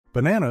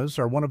Bananas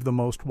are one of the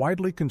most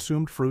widely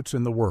consumed fruits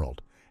in the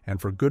world,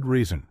 and for good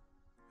reason.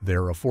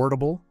 They're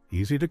affordable,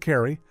 easy to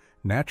carry,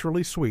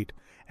 naturally sweet,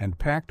 and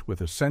packed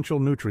with essential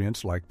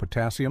nutrients like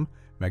potassium,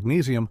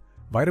 magnesium,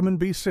 vitamin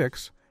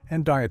B6,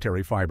 and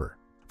dietary fiber.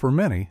 For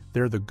many,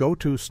 they're the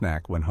go-to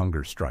snack when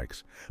hunger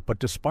strikes. But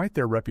despite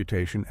their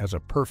reputation as a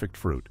perfect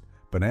fruit,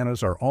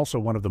 bananas are also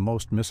one of the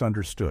most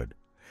misunderstood.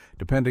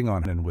 Depending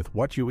on and with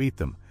what you eat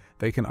them,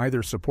 they can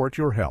either support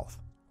your health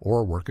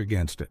or work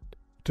against it.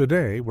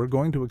 Today, we're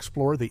going to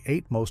explore the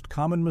 8 most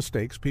common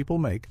mistakes people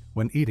make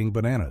when eating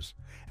bananas,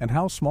 and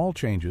how small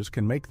changes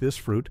can make this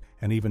fruit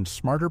an even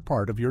smarter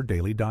part of your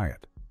daily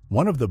diet.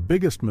 One of the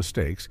biggest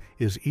mistakes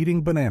is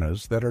eating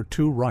bananas that are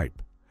too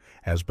ripe.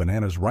 As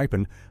bananas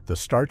ripen, the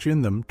starch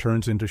in them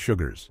turns into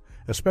sugars,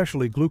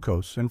 especially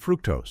glucose and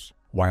fructose.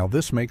 While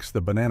this makes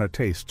the banana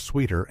taste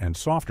sweeter and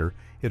softer,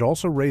 it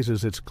also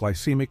raises its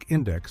glycemic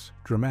index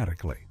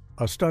dramatically.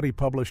 A study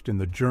published in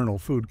the journal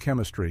Food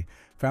Chemistry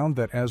found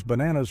that as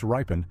bananas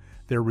ripen,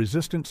 their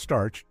resistant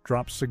starch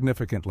drops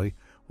significantly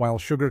while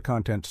sugar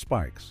content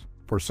spikes.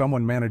 For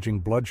someone managing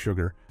blood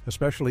sugar,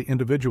 especially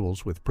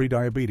individuals with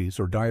prediabetes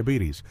or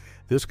diabetes,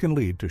 this can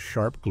lead to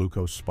sharp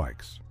glucose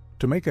spikes.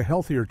 To make a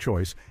healthier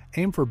choice,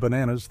 aim for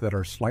bananas that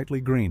are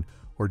slightly green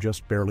or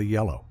just barely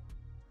yellow.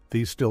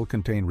 These still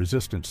contain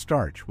resistant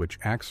starch, which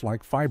acts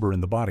like fiber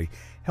in the body,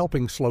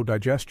 helping slow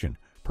digestion,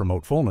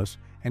 promote fullness,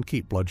 and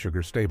keep blood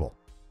sugar stable.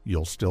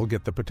 You'll still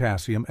get the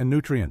potassium and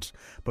nutrients,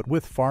 but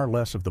with far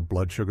less of the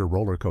blood sugar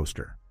roller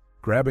coaster.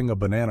 Grabbing a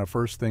banana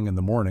first thing in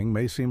the morning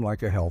may seem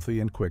like a healthy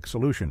and quick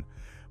solution,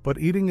 but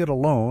eating it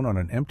alone on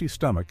an empty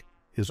stomach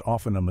is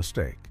often a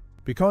mistake.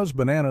 Because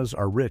bananas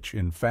are rich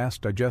in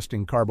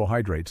fast-digesting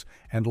carbohydrates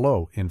and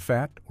low in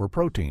fat or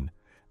protein,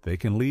 they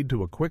can lead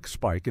to a quick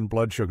spike in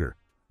blood sugar,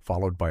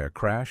 followed by a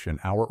crash an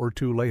hour or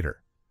two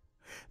later.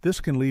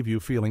 This can leave you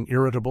feeling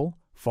irritable,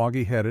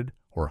 foggy-headed,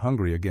 or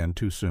hungry again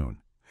too soon.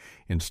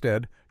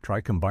 Instead, try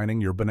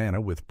combining your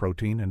banana with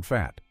protein and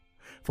fat.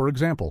 For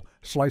example,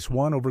 slice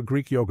 1 over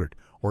Greek yogurt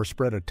or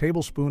spread a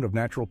tablespoon of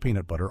natural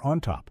peanut butter on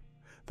top.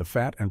 The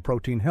fat and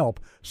protein help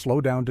slow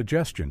down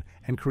digestion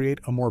and create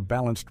a more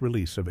balanced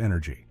release of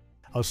energy.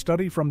 A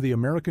study from the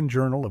American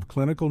Journal of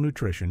Clinical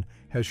Nutrition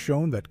has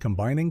shown that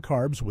combining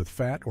carbs with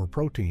fat or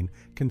protein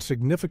can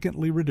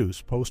significantly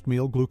reduce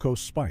post-meal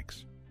glucose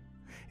spikes.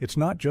 It's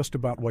not just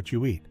about what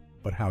you eat,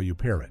 but how you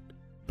pair it.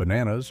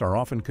 Bananas are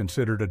often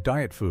considered a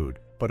diet food,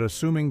 but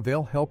assuming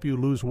they'll help you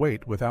lose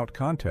weight without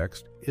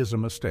context is a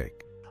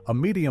mistake. A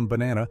medium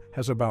banana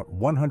has about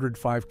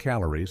 105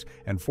 calories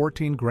and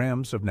 14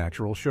 grams of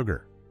natural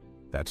sugar.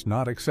 That's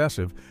not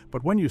excessive,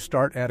 but when you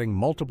start adding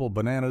multiple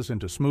bananas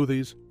into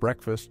smoothies,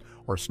 breakfast,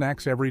 or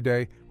snacks every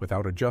day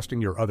without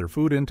adjusting your other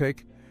food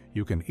intake,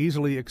 you can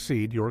easily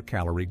exceed your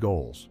calorie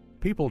goals.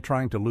 People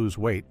trying to lose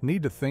weight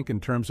need to think in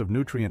terms of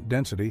nutrient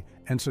density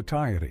and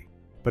satiety.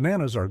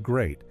 Bananas are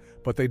great,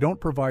 but they don't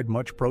provide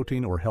much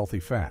protein or healthy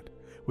fat,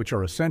 which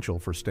are essential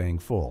for staying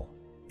full.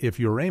 If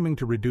you're aiming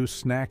to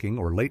reduce snacking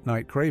or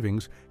late-night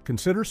cravings,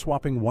 consider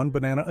swapping 1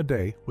 banana a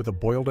day with a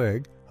boiled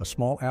egg, a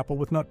small apple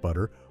with nut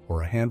butter,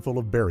 or a handful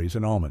of berries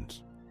and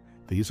almonds.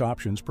 These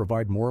options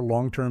provide more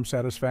long-term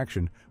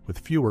satisfaction with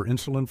fewer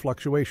insulin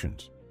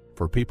fluctuations.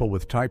 For people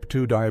with type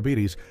 2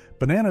 diabetes,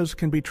 bananas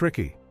can be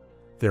tricky.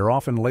 They're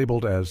often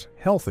labeled as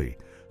healthy,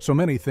 so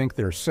many think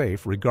they're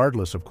safe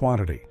regardless of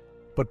quantity.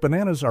 But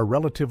bananas are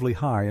relatively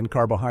high in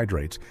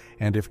carbohydrates,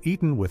 and if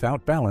eaten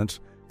without balance,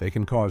 they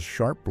can cause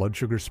sharp blood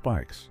sugar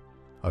spikes.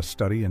 A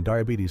study in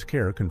diabetes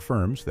care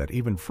confirms that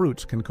even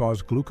fruits can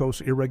cause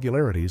glucose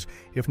irregularities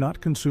if not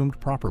consumed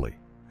properly.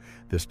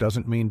 This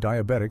doesn't mean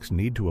diabetics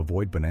need to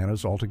avoid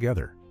bananas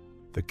altogether.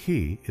 The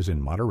key is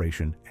in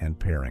moderation and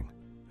pairing.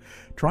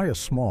 Try a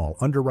small,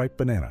 underripe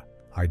banana,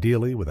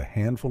 ideally with a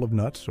handful of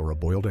nuts or a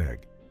boiled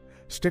egg.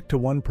 Stick to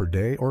 1 per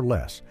day or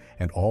less,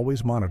 and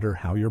always monitor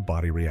how your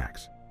body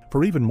reacts.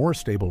 For even more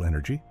stable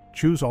energy,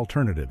 choose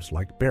alternatives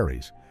like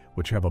berries,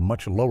 which have a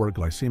much lower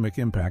glycemic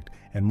impact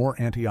and more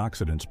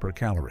antioxidants per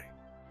calorie.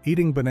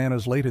 Eating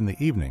bananas late in the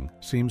evening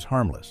seems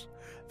harmless.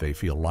 They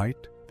feel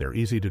light, they're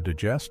easy to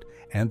digest,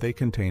 and they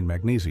contain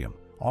magnesium,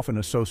 often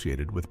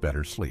associated with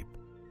better sleep.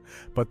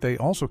 But they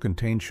also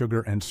contain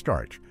sugar and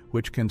starch,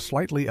 which can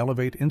slightly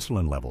elevate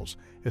insulin levels,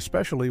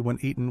 especially when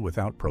eaten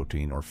without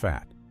protein or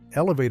fat.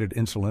 Elevated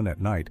insulin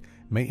at night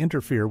may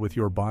interfere with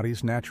your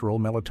body's natural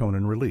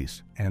melatonin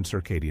release and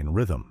circadian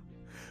rhythm.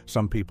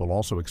 Some people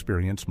also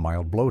experience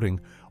mild bloating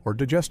or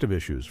digestive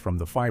issues from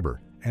the fiber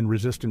and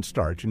resistant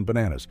starch in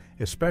bananas,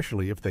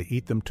 especially if they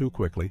eat them too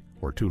quickly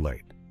or too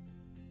late.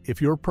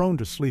 If you're prone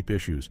to sleep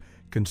issues,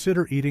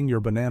 consider eating your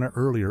banana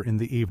earlier in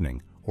the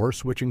evening or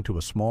switching to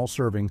a small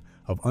serving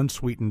of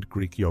unsweetened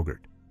Greek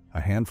yogurt, a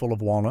handful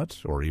of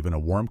walnuts, or even a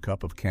warm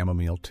cup of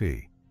chamomile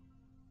tea.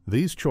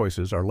 These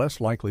choices are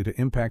less likely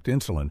to impact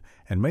insulin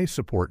and may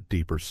support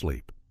deeper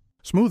sleep.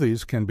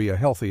 Smoothies can be a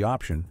healthy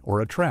option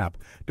or a trap,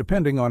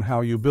 depending on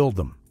how you build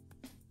them.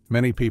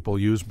 Many people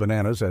use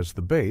bananas as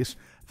the base,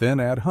 then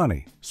add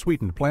honey,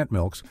 sweetened plant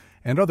milks,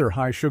 and other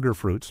high-sugar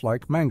fruits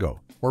like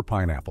mango or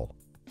pineapple.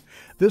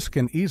 This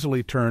can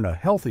easily turn a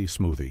healthy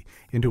smoothie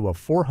into a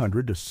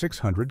 400 to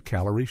 600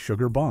 calorie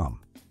sugar bomb.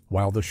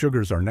 While the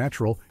sugars are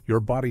natural, your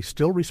body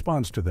still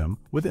responds to them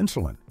with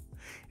insulin.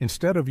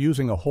 Instead of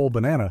using a whole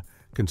banana,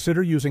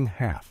 consider using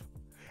half.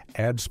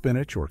 Add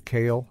spinach or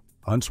kale,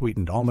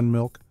 unsweetened almond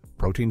milk,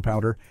 protein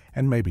powder,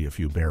 and maybe a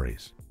few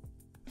berries.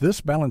 This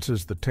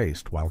balances the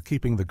taste while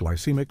keeping the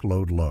glycemic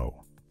load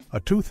low. A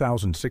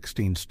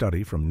 2016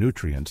 study from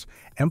Nutrients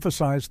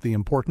emphasized the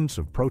importance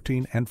of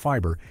protein and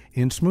fiber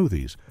in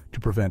smoothies to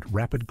prevent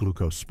rapid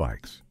glucose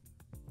spikes.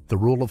 The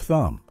rule of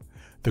thumb: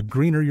 the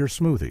greener your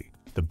smoothie,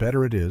 the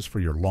better it is for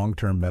your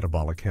long-term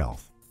metabolic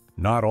health.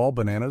 Not all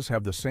bananas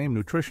have the same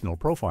nutritional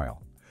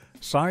profile.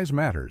 Size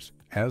matters,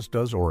 as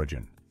does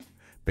origin.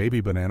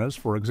 Baby bananas,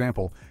 for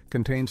example,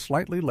 contain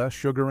slightly less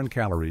sugar and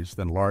calories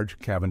than large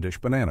Cavendish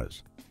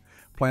bananas.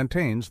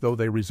 Plantains, though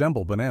they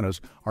resemble bananas,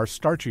 are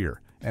starchier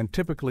and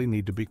typically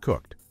need to be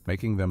cooked,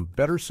 making them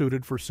better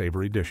suited for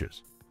savory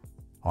dishes.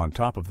 On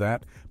top of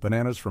that,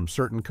 bananas from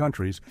certain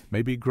countries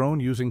may be grown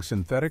using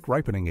synthetic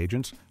ripening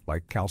agents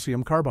like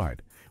calcium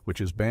carbide,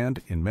 which is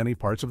banned in many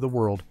parts of the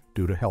world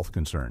due to health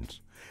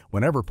concerns.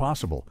 Whenever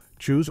possible,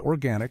 choose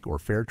organic or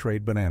fair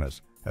trade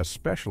bananas,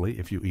 especially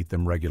if you eat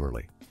them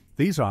regularly.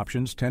 These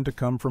options tend to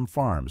come from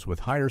farms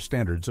with higher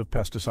standards of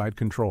pesticide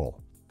control.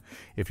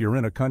 If you're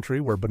in a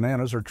country where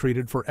bananas are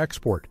treated for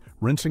export,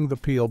 rinsing the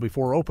peel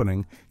before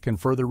opening can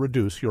further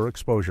reduce your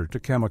exposure to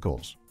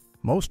chemicals.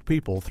 Most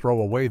people throw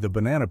away the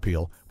banana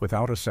peel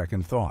without a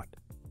second thought.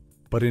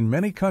 But in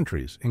many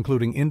countries,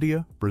 including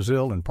India,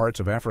 Brazil, and parts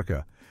of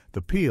Africa,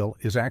 the peel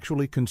is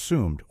actually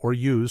consumed or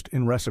used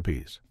in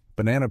recipes.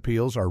 Banana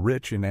peels are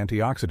rich in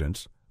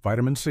antioxidants,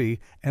 vitamin C,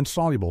 and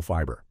soluble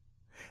fiber.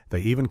 They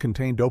even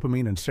contain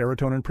dopamine and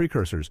serotonin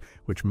precursors,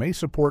 which may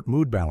support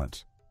mood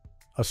balance.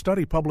 A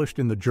study published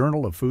in the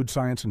Journal of Food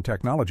Science and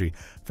Technology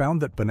found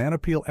that banana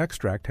peel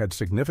extract had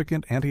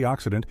significant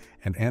antioxidant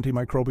and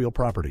antimicrobial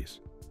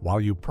properties.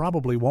 While you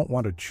probably won't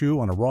want to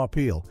chew on a raw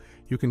peel,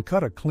 you can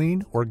cut a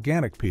clean,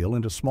 organic peel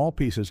into small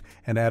pieces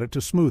and add it to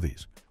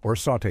smoothies, or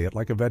saute it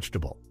like a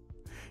vegetable.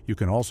 You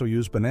can also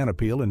use banana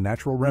peel in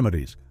natural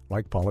remedies,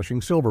 like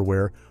polishing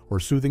silverware or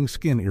soothing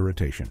skin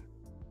irritation.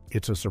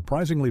 It's a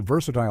surprisingly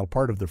versatile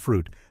part of the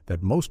fruit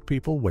that most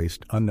people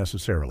waste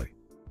unnecessarily.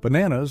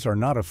 Bananas are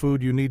not a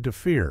food you need to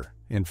fear.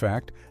 In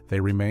fact, they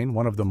remain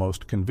one of the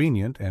most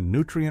convenient and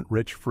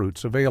nutrient-rich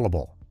fruits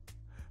available.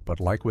 But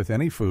like with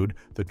any food,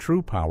 the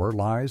true power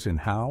lies in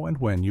how and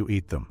when you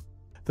eat them.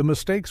 The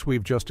mistakes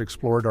we've just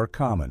explored are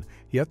common,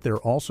 yet they're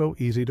also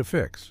easy to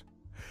fix.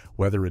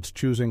 Whether it's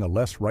choosing a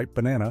less ripe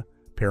banana,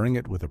 pairing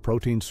it with a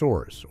protein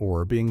source,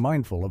 or being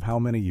mindful of how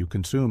many you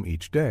consume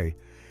each day,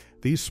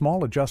 these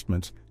small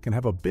adjustments can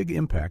have a big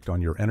impact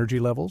on your energy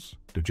levels,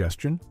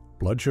 digestion,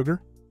 blood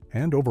sugar,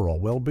 and overall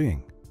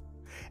well-being.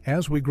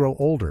 As we grow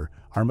older,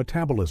 our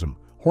metabolism,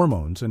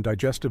 hormones, and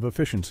digestive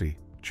efficiency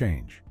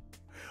change.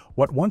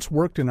 What once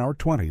worked in our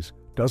 20s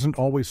doesn't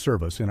always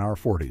serve us in our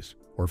 40s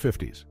or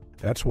 50s.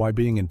 That's why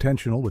being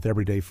intentional with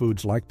everyday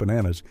foods like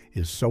bananas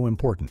is so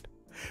important.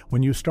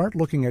 When you start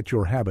looking at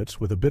your habits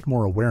with a bit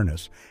more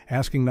awareness,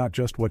 asking not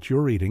just what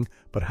you're eating,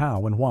 but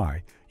how and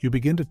why, you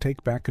begin to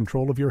take back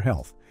control of your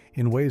health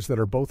in ways that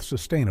are both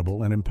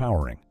sustainable and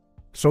empowering.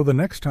 So the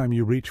next time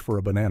you reach for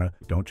a banana,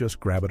 don't just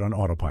grab it on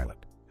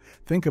autopilot.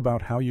 Think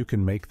about how you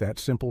can make that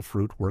simple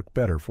fruit work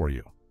better for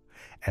you.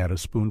 Add a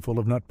spoonful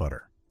of nut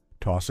butter.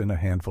 Toss in a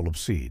handful of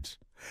seeds.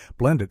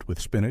 Blend it with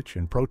spinach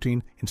and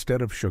protein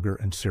instead of sugar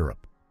and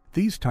syrup.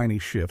 These tiny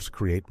shifts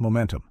create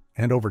momentum,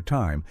 and over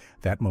time,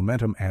 that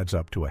momentum adds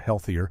up to a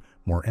healthier,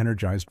 more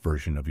energized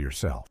version of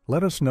yourself.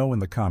 Let us know in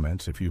the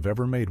comments if you've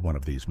ever made one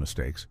of these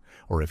mistakes,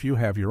 or if you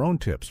have your own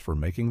tips for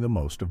making the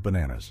most of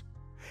bananas.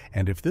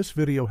 And if this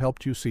video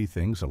helped you see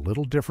things a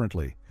little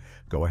differently,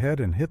 go ahead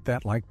and hit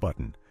that like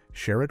button,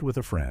 share it with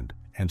a friend,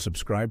 and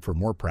subscribe for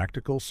more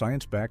practical,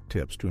 science-backed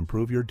tips to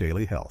improve your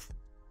daily health.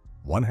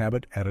 One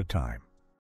habit at a time.